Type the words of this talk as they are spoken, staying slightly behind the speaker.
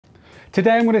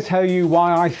Today I'm going to tell you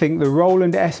why I think the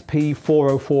Roland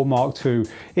SP-404 Mark II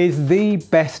is the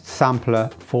best sampler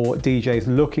for DJs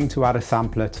looking to add a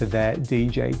sampler to their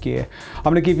DJ gear. I'm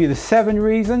going to give you the 7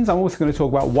 reasons. I'm also going to talk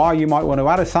about why you might want to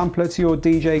add a sampler to your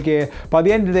DJ gear. By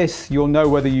the end of this, you'll know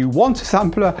whether you want a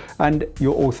sampler, and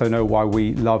you'll also know why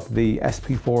we love the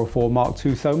SP-404 Mark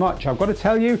II so much. I've got to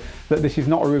tell you that this is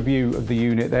not a review of the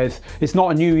unit. It's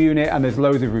not a new unit, and there's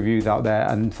loads of reviews out there,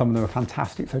 and some of them are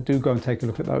fantastic, so do go and take a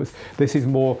look at those. This is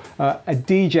more a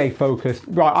DJ focused,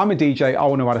 right, I'm a DJ, I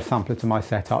want to add a sampler to my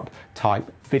setup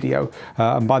type video.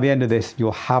 And by the end of this,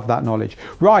 you'll have that knowledge.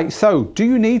 Right, so do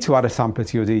you need to add a sampler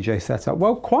to your DJ setup?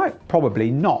 Well, quite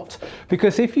probably not.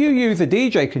 Because if you use a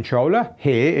DJ controller,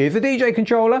 here is a DJ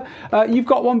controller, you've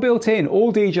got one built in.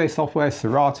 All DJ software,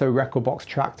 Serato, Rekordbox,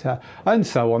 Tractor, and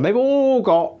so on. They've all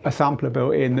got a sampler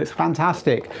built in that's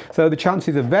fantastic. So the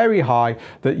chances are very high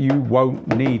that you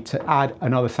won't need to add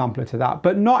another sampler to that.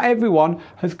 But not everyone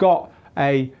has got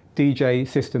a DJ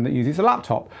system that uses a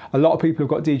laptop. A lot of people have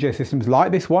got DJ systems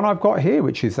like this one I've got here,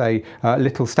 which is a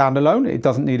little standalone. It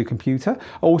doesn't need a computer.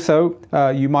 Also,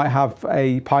 you might have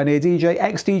a Pioneer DJ,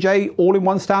 XDJ,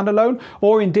 all-in-one standalone,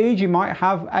 or indeed you might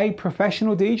have a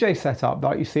professional DJ setup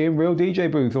like you see in real DJ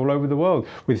booths all over the world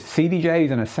with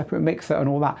CDJs and a separate mixer and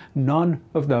all that. None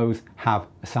of those have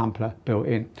a sampler built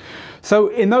in. So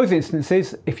in those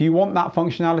instances, if you want that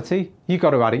functionality, you've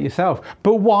got to add it yourself.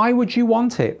 But why would you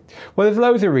want it? Well, there's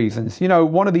loads of reasons. You know,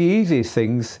 one of the easiest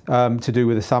things to do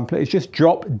with a sampler is just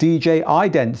drop DJ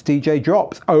idents, DJ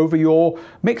drops over your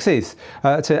mixes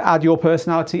to add your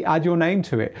personality, add your name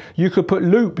to it. You could put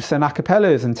loops and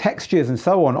acapellas and textures and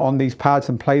so on these pads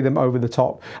and play them over the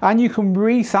top. And you can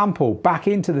re-sample back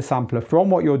into the sampler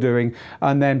from what you're doing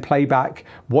and then play back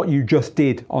what you just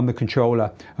did on the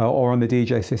controller or on the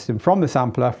DJ system from the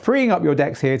sampler, freeing up your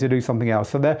decks here to do something else.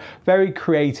 So they're very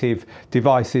creative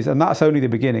devices, and that's only the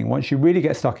beginning. Once you really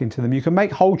get stuck into them, you can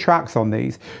make whole tracks on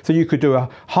these. So you could do a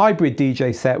hybrid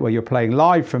DJ set where you're playing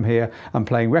live from here and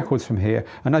playing records from here.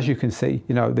 And as you can see,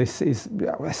 you know, this is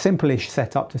a simple-ish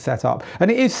setup to set up. And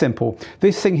it is simple.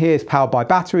 This thing here is powered by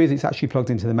batteries. It's actually plugged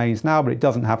into the mains now, but it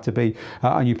doesn't have to be.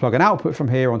 And you plug an output from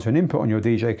here onto an input on your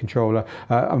DJ controller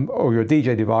or your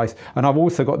DJ device. And I've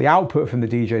also got the output from the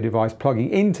DJ device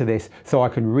plugging into this, so I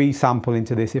can re-sample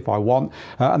into this if I want.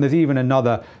 And there's even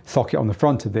another socket on the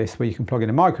front of this where you can plug in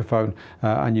a microphone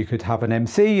and you could have an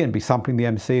MC and be sampling the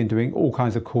MC and doing all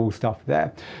kinds of cool stuff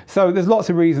there. So there's lots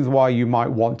of reasons why you might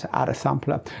want to add a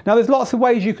sampler. Now there's lots of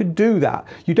ways you could do that.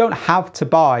 You don't have to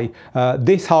buy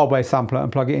this hardware sampler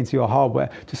and plug it into your hardware.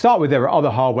 To start with, there are other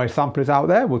hardware samplers out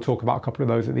there. We'll talk about a couple of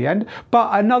those at the end.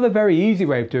 But another very easy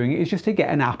way of doing it is just to get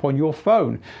an app on your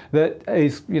phone that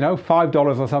is, you know,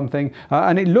 $5 or something,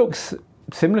 and it looks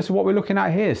similar to what we're looking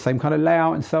at here, same kind of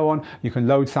layout and so on. You can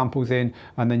load samples in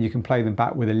and then you can play them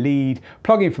back with a lead,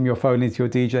 plug in from your phone into your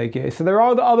DJ gear. So there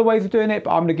are other ways of doing it,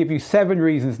 but I'm going to give you 7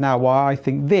 reasons now why I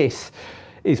think this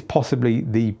is possibly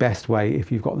the best way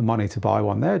if you've got the money to buy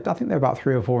one. I think they're about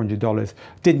 $300 or $400.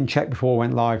 Didn't check before I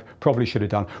went live, probably should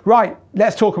have done. Right,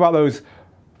 let's talk about those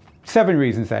 7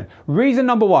 reasons then. Reason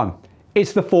number 1,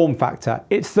 it's the form factor.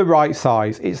 It's the right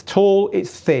size. It's tall,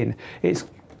 it's thin. It's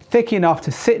thick enough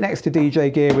to sit next to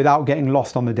DJ gear without getting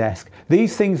lost on the desk.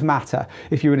 These things matter.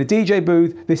 If you're in a DJ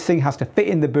booth, this thing has to fit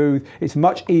in the booth. It's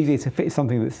much easier to fit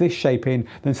something that's this shape in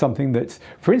than something that's,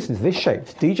 for instance, this shape.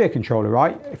 It's DJ controller,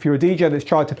 right? If you're a DJ that's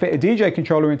tried to fit a DJ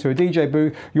controller into a DJ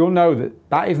booth, you'll know that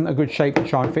that isn't a good shape to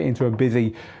try and fit into a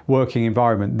busy working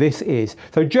environment. This is.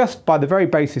 So just by the very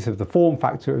basis of the form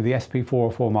factor of the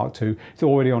SP-404 Mark II, it's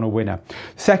already on a winner.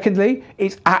 Secondly,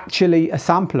 it's actually a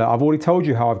sampler. I've already told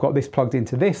you how I've got this plugged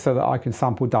into this so that I can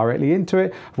sample directly into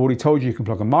it. I've already told you can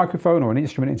plug a microphone or an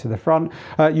instrument into the front.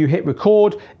 You hit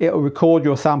record, it'll record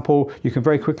your sample. You can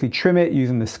very quickly trim it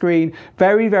using the screen.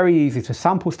 Very, very easy to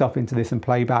sample stuff into this and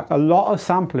play back. A lot of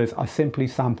samplers are simply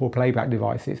sample playback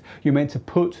devices. You're meant to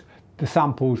put the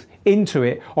samples into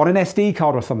it on an SD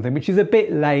card or something, which is a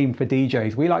bit lame for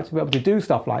DJs. We like to be able to do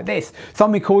stuff like this.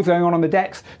 Something cool's going on the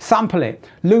decks, sample it,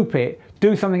 loop it,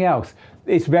 do something else.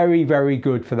 It's very, very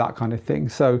good for that kind of thing.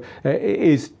 So it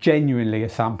is genuinely a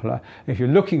sampler. If you're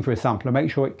looking for a sampler,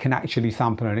 make sure it can actually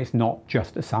sample and it's not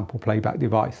just a sample playback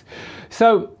device.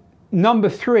 So number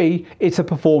 3, it's a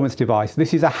performance device.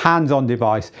 This is a hands-on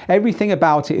device. Everything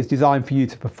about it is designed for you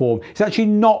to perform. It's actually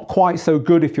not quite so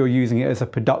good if you're using it as a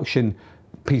production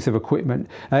piece of equipment.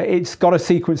 It's got a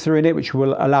sequencer in it which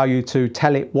will allow you to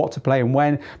tell it what to play and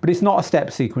when, but it's not a step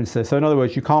sequencer. So in other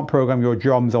words, you can't program your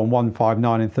drums on 1, 5,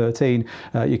 9 and 13,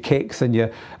 your kicks and your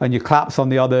claps on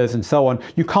the others and so on.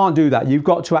 You can't do that. You've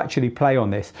got to actually play on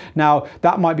this. Now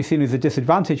that might be seen as a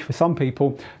disadvantage for some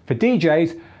people. For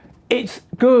DJs, It's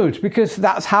good because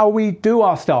that's how we do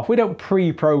our stuff. We don't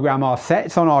pre-program our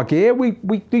sets on our gear. We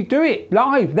do it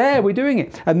live there, we're doing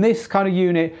it. And this kind of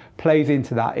unit plays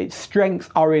into that. Its strengths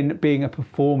are in being a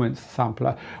performance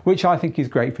sampler, which I think is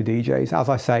great for DJs. As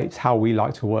I say, it's how we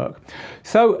like to work.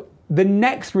 So the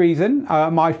next reason,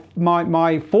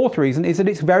 my fourth reason, is that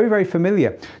it's very, very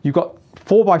familiar. You've got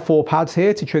 4x4 pads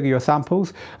here to trigger your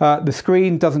samples. The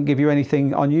screen doesn't give you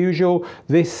anything unusual.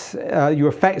 This, your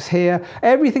effects here,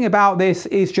 everything about this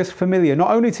is just familiar,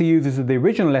 not only to users of the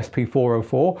original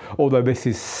SP-404, although this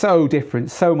is so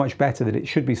different, so much better that it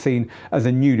should be seen as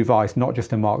a new device, not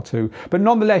just a Mark II. But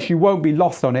nonetheless, you won't be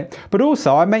lost on it. But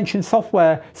also, I mentioned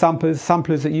software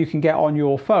samplers that you can get on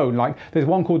your phone. Like there's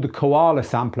one called the Koala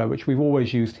sampler, which we've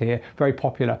always used here, very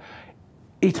popular.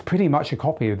 It's pretty much a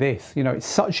copy of this. You know, it's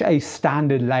such a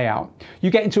standard layout.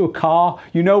 You get into a car,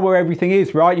 you know where everything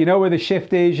is, right? You know where the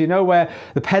shift is, you know where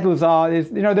the pedals are. You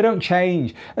know, they don't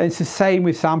change. And it's the same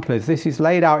with samplers. This is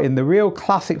laid out in the real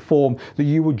classic form that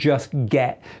you will just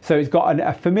get. So it's got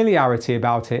a familiarity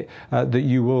about it that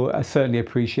you will certainly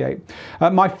appreciate.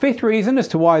 My fifth reason as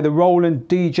to why the Roland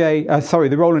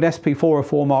the Roland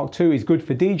SP-404 Mark II is good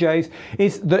for DJs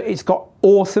is that it's got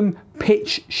awesome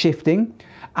pitch shifting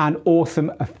and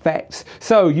awesome effects.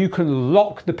 So you can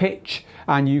lock the pitch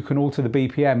and you can alter the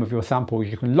BPM of your samples.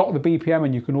 You can lock the BPM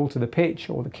and you can alter the pitch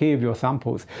or the key of your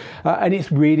samples. And it's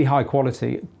really high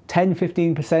quality.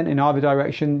 10-15% in either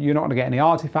direction. You're not going to get any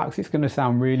artifacts. It's going to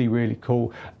sound really, really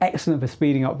cool. Excellent for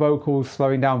speeding up vocals,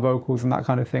 slowing down vocals and that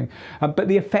kind of thing. But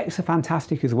the effects are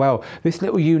fantastic as well. This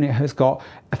little unit has got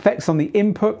effects on the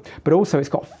input, but also it's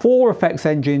got 4 effects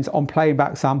engines on playing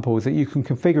back samples that you can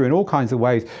configure in all kinds of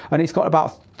ways. And it's got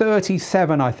about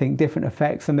 37, I think, different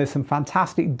effects. And there's some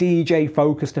fantastic DJ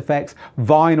focused effects,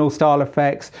 vinyl style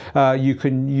effects. You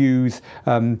can use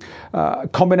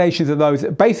combinations of those.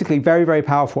 Basically very, very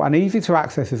powerful and easy to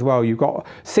access as well. You've got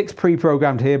 6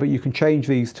 pre-programmed here, but you can change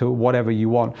these to whatever you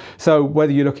want. So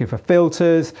whether you're looking for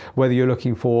filters, whether you're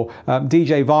looking for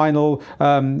DJ vinyl,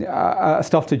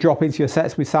 stuff to drop into your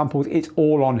sets with samples, it's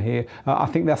all on here. I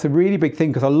think that's a really big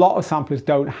thing because a lot of samplers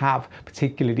don't have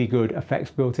particularly good effects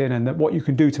built in, and that what you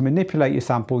can do to manipulate your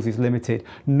samples is limited.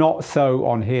 Not so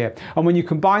on here. And when you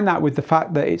combine that with the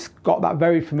fact that it's got that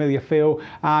very familiar feel,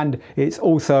 and it's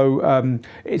also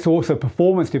a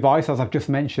performance device, as I've just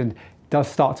mentioned, does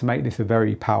start to make this a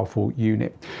very powerful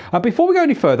unit. Before we go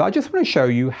any further, I just want to show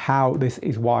you how this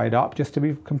is wired up, just to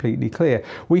be completely clear.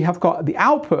 We have got the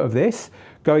output of this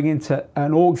going into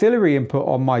an auxiliary input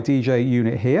on my DJ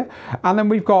unit here, and then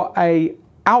we've got a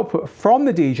output from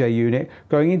the DJ unit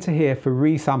going into here for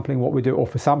resampling what we do, or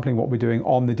for sampling what we're doing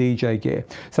on the DJ gear.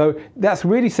 So that's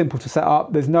really simple to set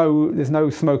up. There's no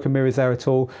smoke and mirrors there at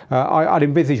all. I'd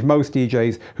envisage most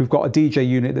DJs who've got a DJ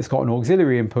unit that's got an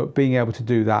auxiliary input being able to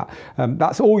do that.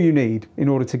 That's all you need in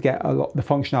order to get the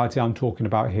functionality I'm talking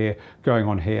about here going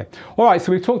on here. All right,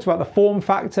 so we've talked about the form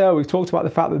factor. We've talked about the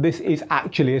fact that this is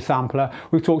actually a sampler.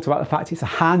 We've talked about the fact it's a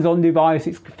hands-on device.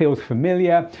 It feels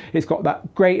familiar. It's got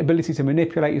that great ability to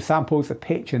manipulate your samples, the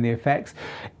pitch and the effects.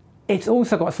 It's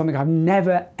also got something I've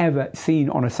never ever seen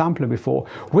on a sampler before,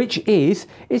 which is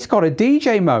it's got a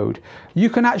DJ mode. You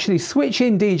can actually switch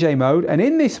in DJ mode, and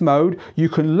in this mode you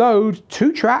can load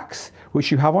 2 tracks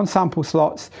which you have on sample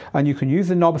slots, and you can use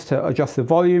the knobs to adjust the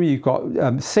volume. You've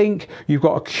got sync, you've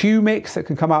got a Q mix that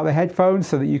can come out of the headphones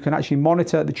so that you can actually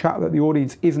monitor the track that the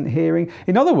audience isn't hearing.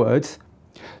 In other words,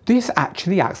 this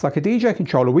actually acts like a DJ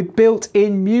controller with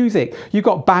built-in music. You've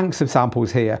got banks of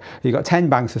samples here. You've got 10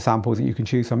 banks of samples that you can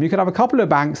choose from. You can have a couple of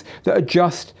banks that are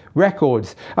just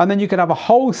records, and then you can have a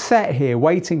whole set here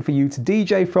waiting for you to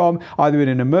DJ from, either in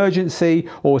an emergency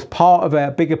or as part of a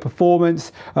bigger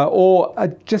performance, or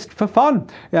just for fun.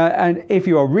 And if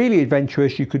you are really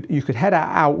adventurous, you could head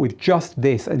out with just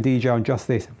this and DJ on just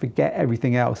this and forget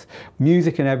everything else,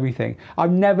 music and everything.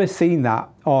 I've never seen that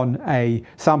on a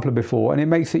sampler before, and it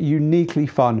makes it uniquely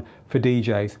fun for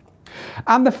DJs.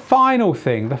 And the final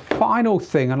thing,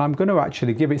 and I'm going to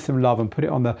actually give it some love and put it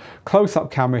on the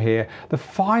close-up camera here, the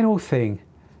final thing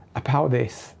about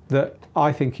this that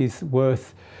I think is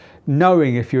worth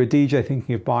knowing if you're a DJ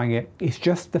thinking of buying it, is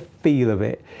just the feel of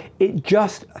it. It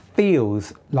just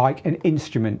feels like an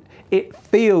instrument. It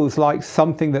feels like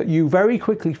something that you very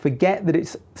quickly forget that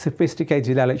it's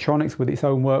sophisticated electronics with its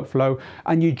own workflow,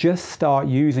 and you just start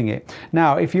using it.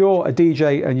 Now, if you're a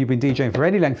DJ and you've been DJing for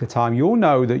any length of time, you'll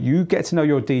know that you get to know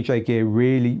your DJ gear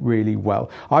really, really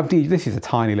well. This is a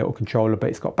tiny little controller, but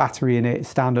it's got battery in it,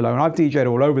 it's standalone. I've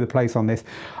DJed all over the place on this.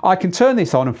 I can turn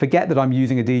this on and forget that I'm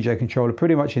using a DJ controller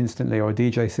pretty much instantly, or a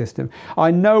DJ system.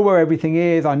 I know where everything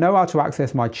is. I know how to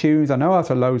access my tunes. I know how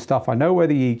to load stuff. I know where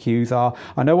the the EQs are,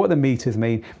 I know what the meters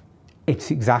mean.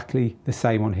 It's exactly the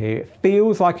same on here. It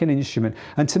feels like an instrument.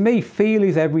 And to me, feel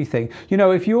is everything. You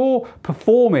know, if you're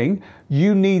performing,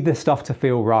 you need the stuff to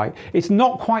feel right. It's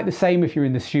not quite the same if you're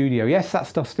in the studio. Yes, that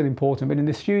stuff's still important, but in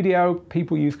the studio,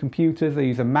 people use computers, they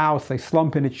use a mouse, they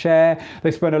slump in a chair,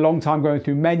 they spend a long time going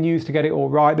through menus to get it all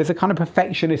right. There's a kind of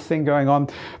perfectionist thing going on.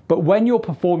 But when you're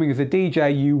performing as a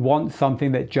DJ, you want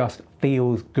something that just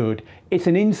feels good. It's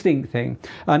an instinct thing,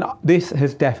 and this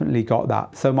has definitely got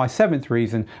that. So my 7th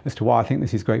reason as to why I think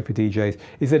this is great for DJs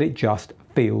is that it just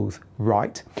feels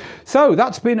right. So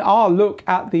that's been our look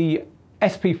at the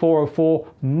SP-404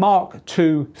 Mark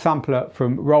II sampler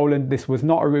from Roland. This was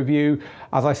not a review.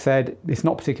 As I said, it's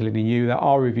not particularly new. There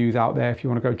are reviews out there if you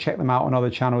want to go check them out on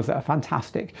other channels that are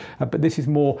fantastic. But this is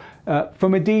more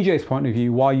from a DJ's point of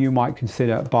view, why you might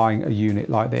consider buying a unit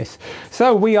like this.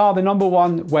 So we are the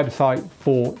 #1 website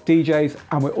for DJs,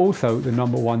 and we're also the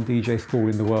 #1 DJ school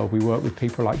in the world. We work with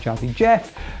people like Jazzy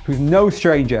Jeff, who's no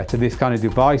stranger to this kind of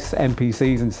device,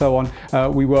 MPCs and so on.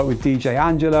 We work with DJ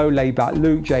Angelo, Layback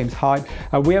Luke, James Hyde.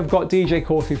 We have got DJ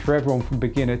courses for everyone from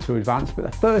beginner to advanced, but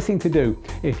the first thing to do,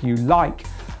 if you like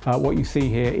what you see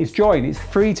here, is join. It's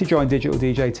free to join Digital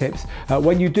DJ Tips.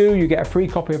 When you do, you get a free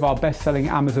copy of our best-selling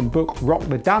Amazon book, Rock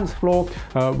the Dance Floor,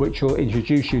 which will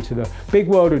introduce you to the big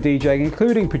world of DJing,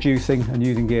 including producing and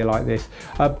using gear like this.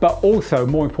 But also,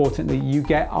 more importantly, you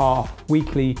get our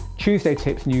weekly Tuesday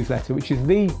Tips newsletter, which is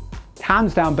the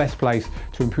hands down best place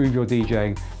to improve your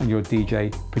DJing and your DJ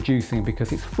producing,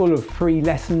 because it's full of free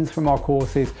lessons from our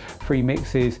courses, free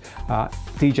mixes,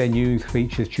 DJ news,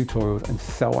 features, tutorials, and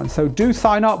so on. So do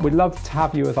sign up. We'd love to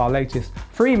have you as our latest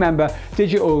free member,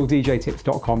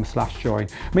 digitaldjtips.com/join.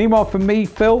 Meanwhile, from me,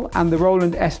 Phil, and the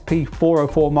Roland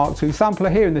SP-404 Mark II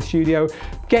sampler here in the studio,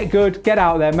 get good, get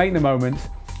out there, make the moments.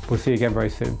 We'll see you again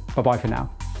very soon. Bye-bye for now.